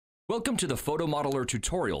Welcome to the PhotoModeler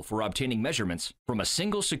tutorial for obtaining measurements from a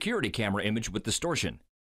single security camera image with distortion.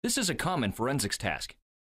 This is a common forensics task.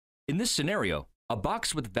 In this scenario, a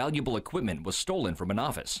box with valuable equipment was stolen from an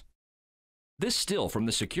office. This still from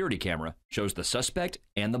the security camera shows the suspect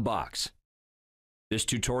and the box. This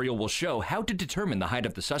tutorial will show how to determine the height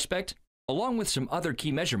of the suspect, along with some other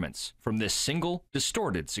key measurements from this single,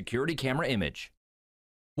 distorted security camera image.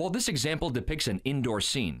 While this example depicts an indoor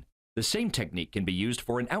scene, the same technique can be used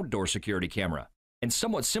for an outdoor security camera, and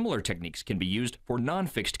somewhat similar techniques can be used for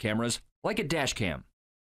non-fixed cameras like a dash cam.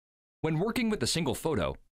 When working with a single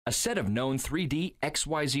photo, a set of known 3D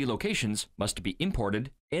XYZ locations must be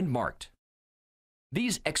imported and marked.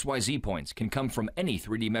 These XYZ points can come from any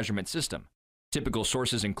 3D measurement system. Typical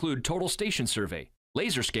sources include total station survey,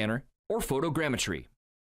 laser scanner, or photogrammetry.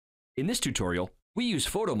 In this tutorial, we use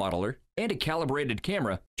PhotoModeler and a calibrated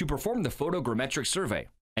camera to perform the photogrammetric survey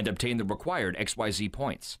and obtain the required XYZ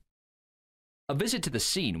points. A visit to the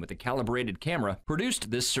scene with a calibrated camera produced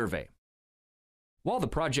this survey. While the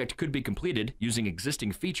project could be completed using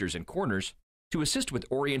existing features and corners, to assist with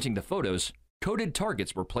orienting the photos, coded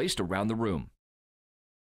targets were placed around the room.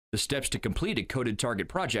 The steps to complete a coded target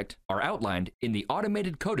project are outlined in the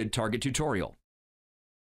automated coded target tutorial.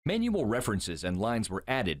 Manual references and lines were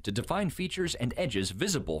added to define features and edges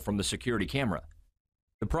visible from the security camera.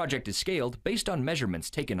 The project is scaled based on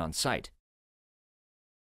measurements taken on site.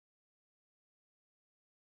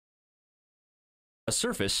 A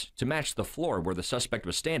surface to match the floor where the suspect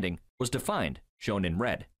was standing was defined, shown in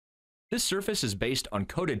red. This surface is based on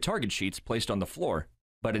coded target sheets placed on the floor,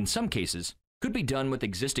 but in some cases could be done with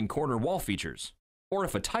existing corner wall features, or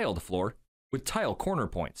if a tiled floor, with tile corner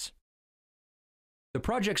points. The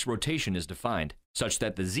project's rotation is defined such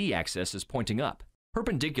that the z-axis is pointing up,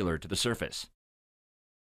 perpendicular to the surface.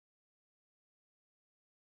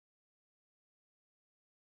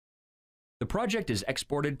 The project is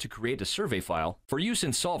exported to create a survey file for use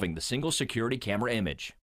in solving the single security camera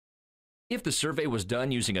image. If the survey was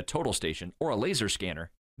done using a total station or a laser scanner,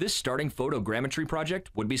 this starting photogrammetry project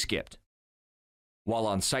would be skipped. While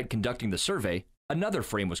on site conducting the survey, another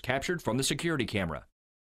frame was captured from the security camera.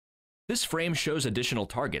 This frame shows additional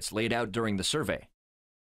targets laid out during the survey.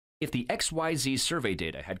 If the XYZ survey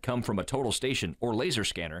data had come from a total station or laser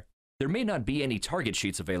scanner, there may not be any target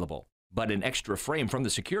sheets available, but an extra frame from the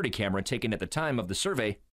security camera taken at the time of the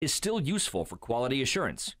survey is still useful for quality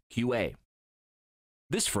assurance, QA.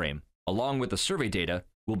 This frame, along with the survey data,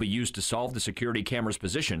 will be used to solve the security camera's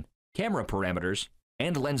position, camera parameters,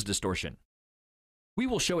 and lens distortion. We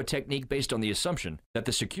will show a technique based on the assumption that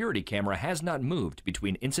the security camera has not moved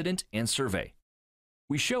between incident and survey.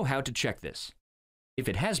 We show how to check this. If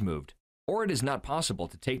it has moved, or it is not possible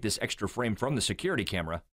to take this extra frame from the security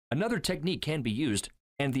camera, another technique can be used,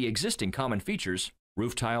 and the existing common features,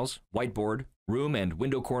 roof tiles, whiteboard, room and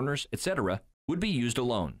window corners, etc., would be used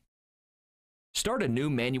alone. Start a new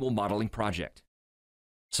manual modeling project.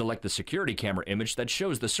 Select the security camera image that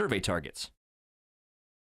shows the survey targets.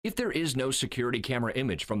 If there is no security camera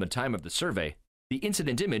image from the time of the survey, the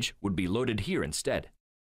incident image would be loaded here instead.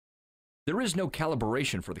 There is no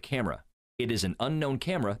calibration for the camera. It is an unknown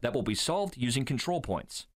camera that will be solved using control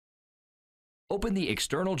points. Open the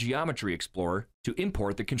External Geometry Explorer to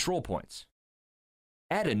import the control points.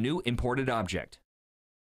 Add a new imported object.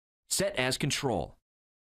 Set as control.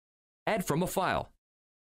 Add from a file.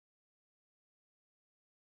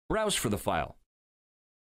 Browse for the file.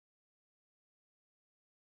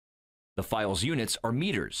 The file's units are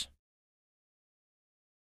meters.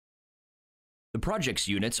 The project's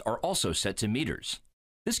units are also set to meters.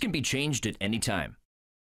 This can be changed at any time.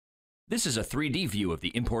 This is a 3D view of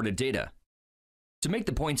the imported data. To make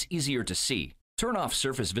the points easier to see, turn off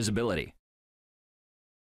surface visibility.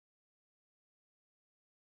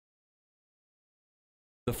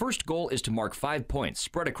 The first goal is to mark 5 points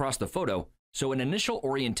spread across the photo so an initial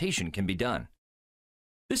orientation can be done.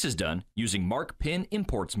 This is done using Mark Pin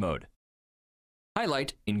Imports mode.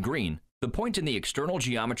 Highlight, in green, the point in the External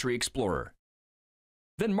Geometry Explorer.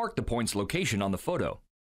 Then mark the point's location on the photo.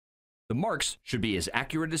 The marks should be as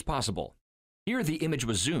accurate as possible. Here the image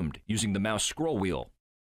was zoomed using the mouse scroll wheel.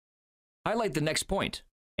 Highlight the next point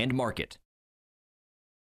and mark it.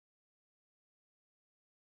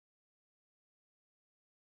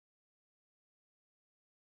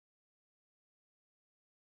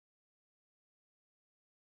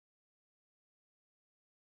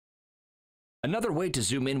 Another way to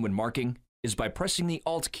zoom in when marking is by pressing the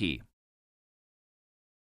Alt key.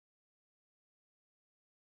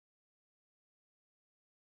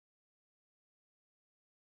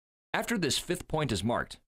 After this 5th point is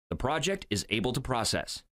marked, the project is able to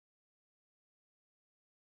process.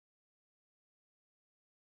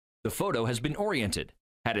 The photo has been oriented,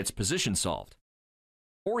 had its position solved.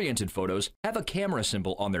 Oriented photos have a camera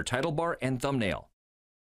symbol on their title bar and thumbnail.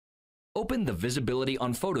 Open the Visibility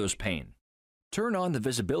on Photos pane. Turn on the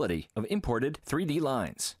visibility of imported 3D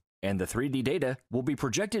lines, and the 3D data will be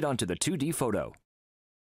projected onto the 2D photo.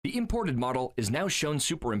 The imported model is now shown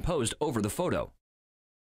superimposed over the photo.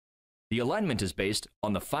 The alignment is based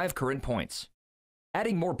on the 5 current points.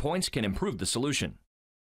 Adding more points can improve the solution.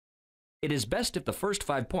 It is best if the first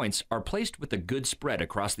 5 points are placed with a good spread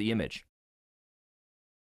across the image.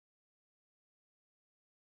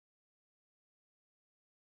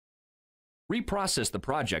 Reprocess the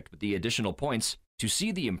project with the additional points to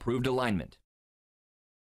see the improved alignment.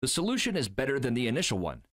 The solution is better than the initial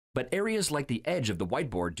one, but areas like the edge of the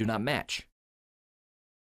whiteboard do not match.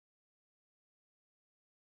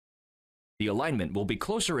 The alignment will be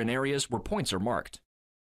closer in areas where points are marked.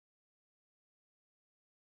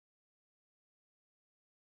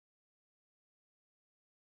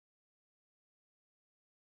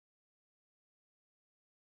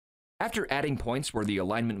 After adding points where the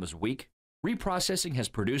alignment was weak, reprocessing has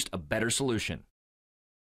produced a better solution.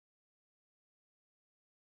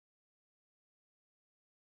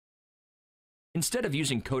 Instead of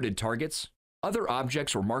using coded targets, other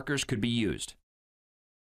objects or markers could be used.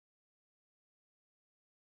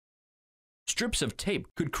 Strips of tape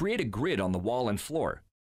could create a grid on the wall and floor,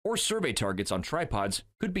 or survey targets on tripods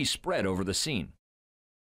could be spread over the scene.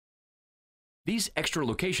 These extra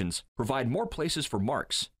locations provide more places for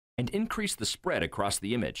marks and increase the spread across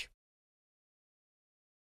the image.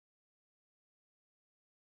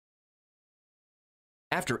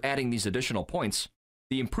 After adding these additional points,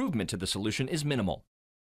 the improvement to the solution is minimal.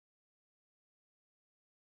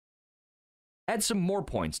 Add some more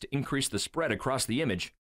points to increase the spread across the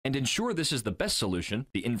image and ensure this is the best solution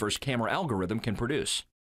the inverse camera algorithm can produce.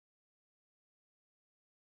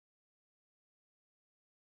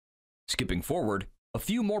 Skipping forward, a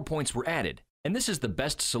few more points were added, and this is the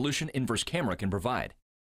best solution inverse camera can provide.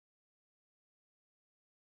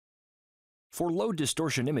 For low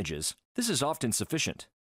distortion images, this is often sufficient.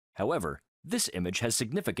 However, this image has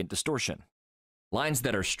significant distortion. Lines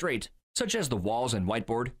that are straight, such as the walls and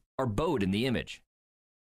whiteboard, are bowed in the image.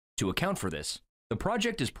 To account for this, the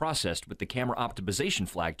project is processed with the camera optimization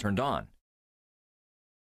flag turned on.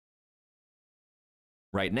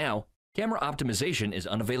 Right now, camera optimization is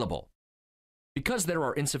unavailable because there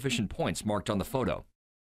are insufficient points marked on the photo.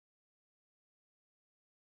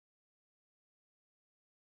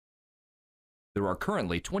 There are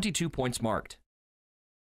currently 22 points marked.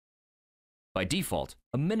 By default,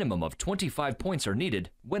 a minimum of 25 points are needed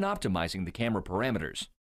when optimizing the camera parameters.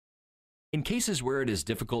 In cases where it is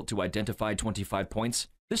difficult to identify 25 points,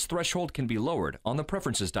 this threshold can be lowered on the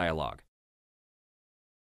Preferences dialog.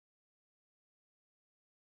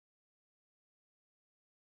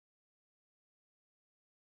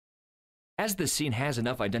 As this scene has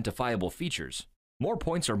enough identifiable features, more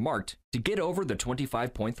points are marked to get over the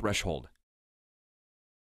 25-point threshold.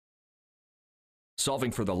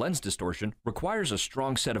 Solving for the lens distortion requires a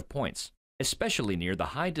strong set of points, especially near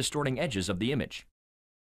the high distorting edges of the image.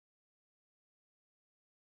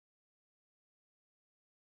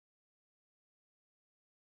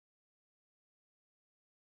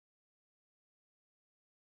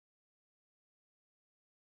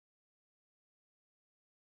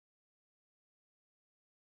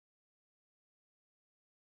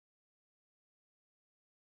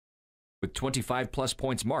 With 25 plus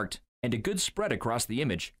points marked and a good spread across the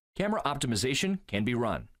image, camera optimization can be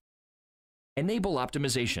run. Enable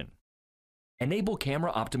optimization. Enable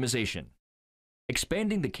camera optimization.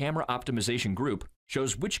 Expanding the camera optimization group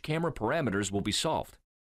shows which camera parameters will be solved.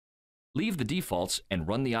 Leave the defaults and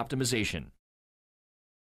run the optimization.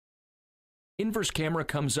 Inverse camera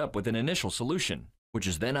comes up with an initial solution, which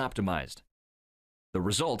is then optimized. The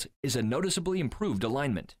result is a noticeably improved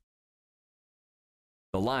alignment.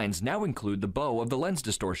 The lines now include the bow of the lens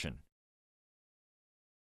distortion.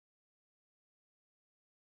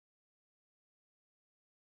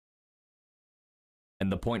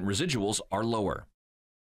 And the point residuals are lower.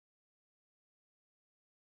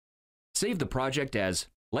 Save the project as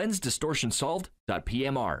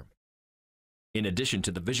lensdistortionsolved.pmr. In addition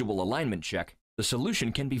to the visual alignment check, the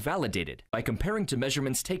solution can be validated by comparing to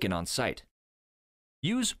measurements taken on site.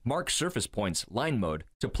 Use Mark Surface Points line mode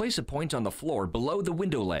to place a point on the floor below the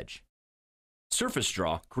window ledge. Surface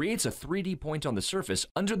Draw creates a 3D point on the surface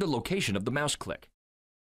under the location of the mouse click.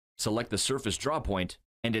 Select the surface draw point,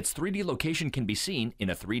 and its 3D location can be seen in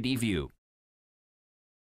a 3D view.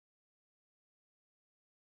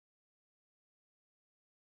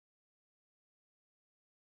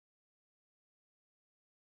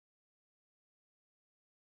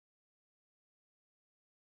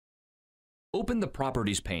 Open the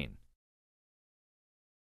Properties pane.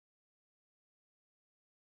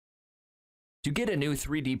 To get a new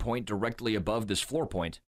 3D point directly above this floor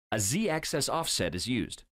point, a Z-axis offset is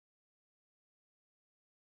used.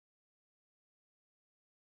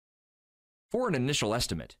 For an initial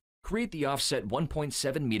estimate, create the offset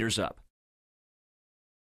 1.7 meters up.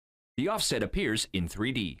 The offset appears in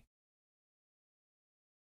 3D.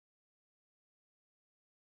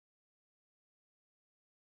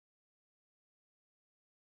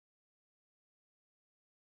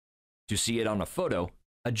 To see it on a photo,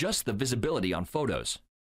 adjust the visibility on photos.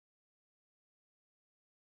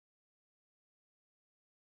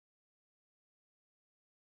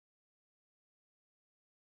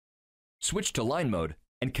 Switch to line mode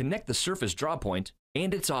and connect the surface draw point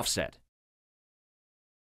and its offset.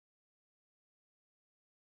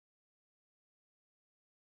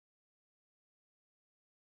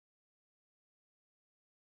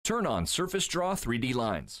 Turn on Surface Draw 3D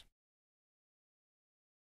Lines.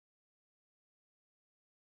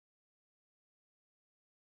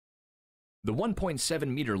 The 1.7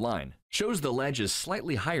 meter line shows the ledge is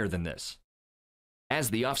slightly higher than this. As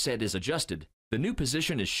the offset is adjusted, the new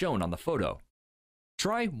position is shown on the photo.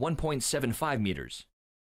 Try 1.75 meters.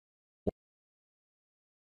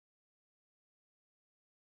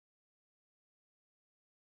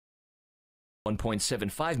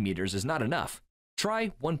 1.75 meters is not enough.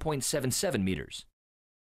 Try 1.77 meters.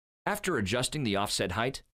 After adjusting the offset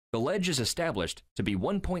height, the ledge is established to be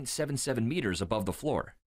 1.77 meters above the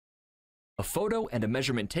floor. A photo and a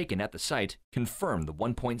measurement taken at the site confirm the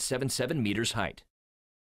 1.77 meters height.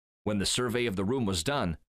 When the survey of the room was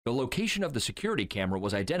done, the location of the security camera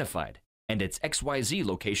was identified and its XYZ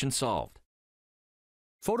location solved.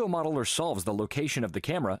 PhotoModeler solves the location of the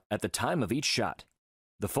camera at the time of each shot.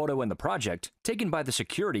 The photo in the project, taken by the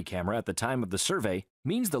security camera at the time of the survey,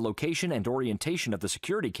 means the location and orientation of the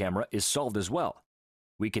security camera is solved as well.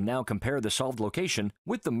 We can now compare the solved location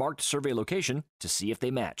with the marked survey location to see if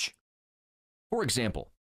they match. For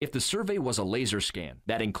example, if the survey was a laser scan,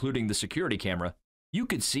 that including the security camera, you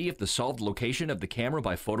could see if the solved location of the camera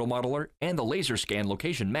by PhotoModeler and the laser scan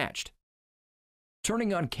location matched.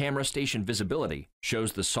 Turning on camera station visibility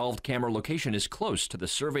shows the solved camera location is close to the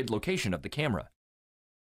surveyed location of the camera.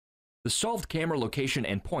 The solved camera location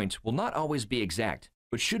and point will not always be exact,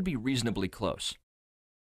 but should be reasonably close.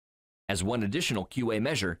 As one additional QA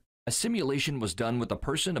measure, a simulation was done with a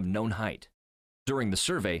person of known height. During the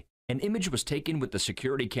survey, an image was taken with the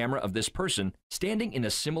security camera of this person standing in a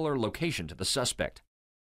similar location to the suspect.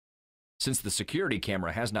 Since the security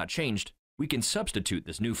camera has not changed, we can substitute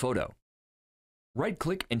this new photo.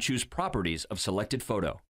 Right-click and choose Properties of selected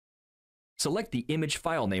photo. Select the Image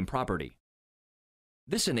File Name property.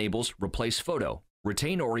 This enables Replace Photo,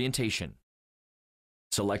 Retain Orientation.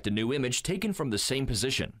 Select a new image taken from the same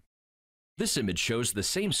position. This image shows the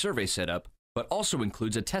same survey setup, but also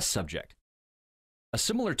includes a test subject. A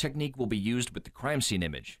similar technique will be used with the crime scene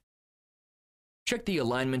image. Check the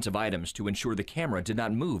alignment of items to ensure the camera did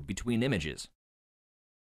not move between images.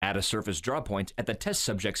 Add a surface draw point at the test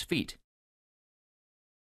subject's feet.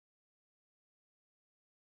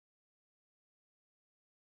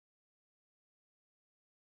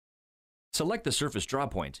 Select the surface draw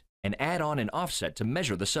point and add on an offset to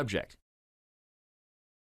measure the subject.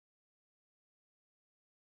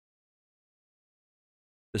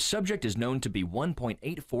 The subject is known to be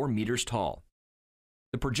 1.84 meters tall.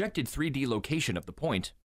 The projected 3D location of the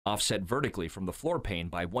point, offset vertically from the floor pane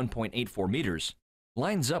by 1.84 meters,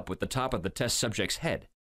 lines up with the top of the test subject's head,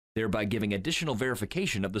 thereby giving additional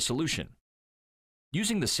verification of the solution.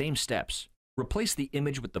 Using the same steps, replace the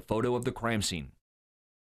image with the photo of the crime scene.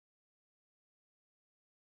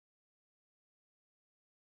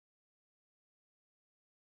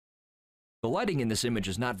 The lighting in this image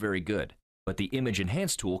is not very good, but the Image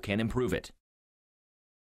Enhance tool can improve it.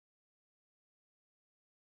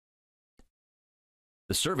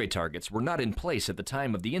 The survey targets were not in place at the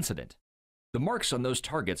time of the incident. The marks on those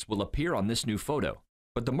targets will appear on this new photo,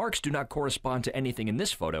 but the marks do not correspond to anything in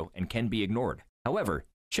this photo and can be ignored. However,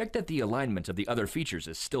 check that the alignment of the other features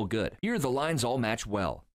is still good. Here the lines all match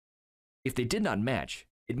well. If they did not match,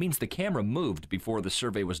 it means the camera moved before the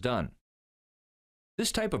survey was done.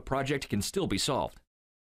 This type of project can still be solved.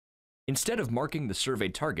 Instead of marking the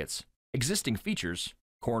surveyed targets, existing features,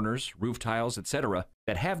 corners, roof tiles, etc.,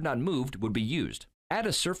 that have not moved would be used. Add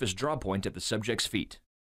a surface draw point at the subject's feet.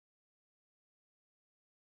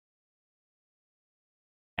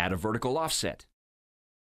 Add a vertical offset.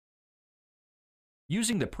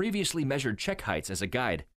 Using the previously measured check heights as a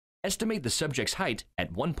guide, estimate the subject's height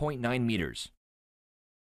at 1.9 meters.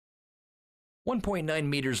 1.9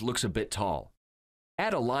 meters looks a bit tall.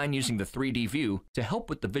 Add a line using the 3D view to help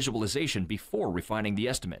with the visualization before refining the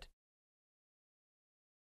estimate.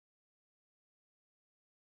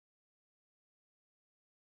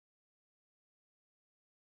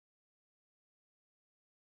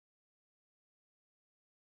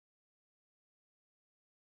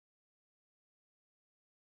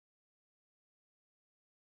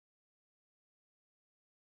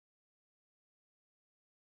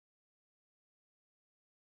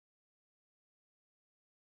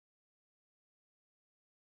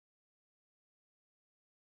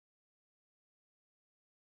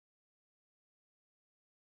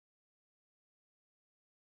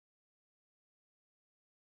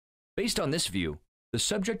 Based on this view, the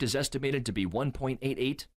subject is estimated to be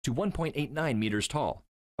 1.88 to 1.89 meters tall,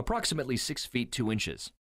 approximately 6 feet 2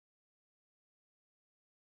 inches.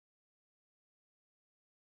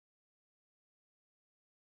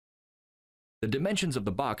 The dimensions of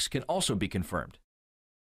the box can also be confirmed.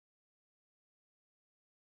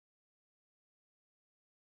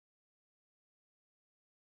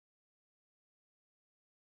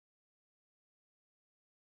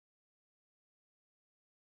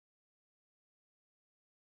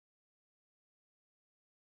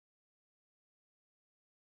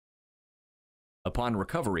 Upon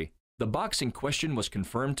recovery, the box in question was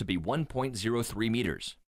confirmed to be 1.03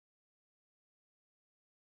 meters.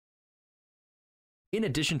 In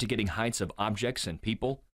addition to getting heights of objects and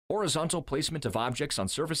people, horizontal placement of objects on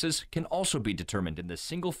surfaces can also be determined in this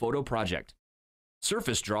single photo project.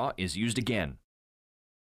 Surface draw is used again.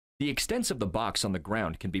 The extents of the box on the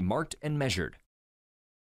ground can be marked and measured.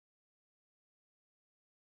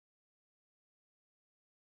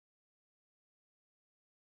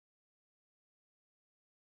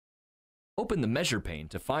 Open the measure pane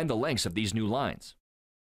to find the lengths of these new lines.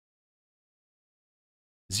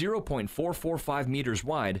 0.445 meters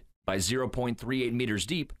wide by 0.38 meters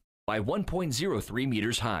deep by 1.03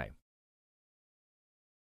 meters high.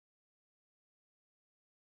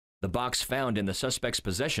 The box found in the suspect's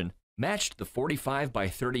possession matched the 45 by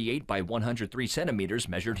 38 by 103 centimeters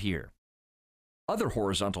measured here. Other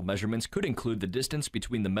horizontal measurements could include the distance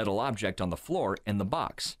between the metal object on the floor and the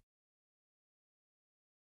box.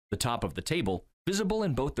 The top of the table, visible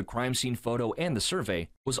in both the crime scene photo and the survey,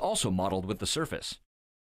 was also modeled with the surface.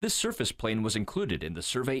 This surface plane was included in the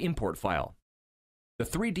survey import file. The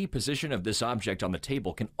 3D position of this object on the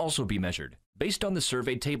table can also be measured, based on the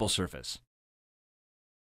surveyed table surface.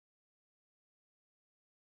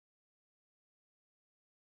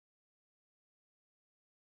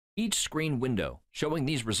 Each screen window showing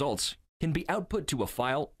these results can be output to a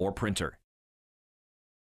file or printer.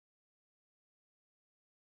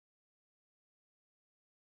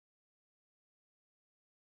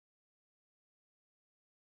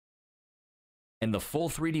 And the full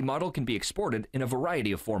 3D model can be exported in a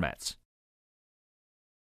variety of formats.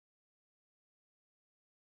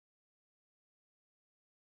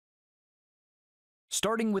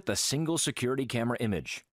 Starting with the single security camera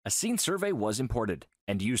image, a scene survey was imported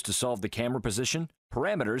and used to solve the camera position,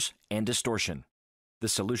 parameters, and distortion. The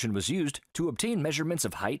solution was used to obtain measurements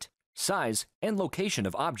of height, size, and location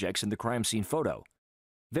of objects in the crime scene photo.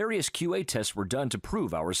 Various QA tests were done to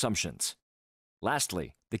prove our assumptions.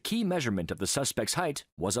 Lastly, the key measurement of the suspect's height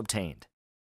was obtained.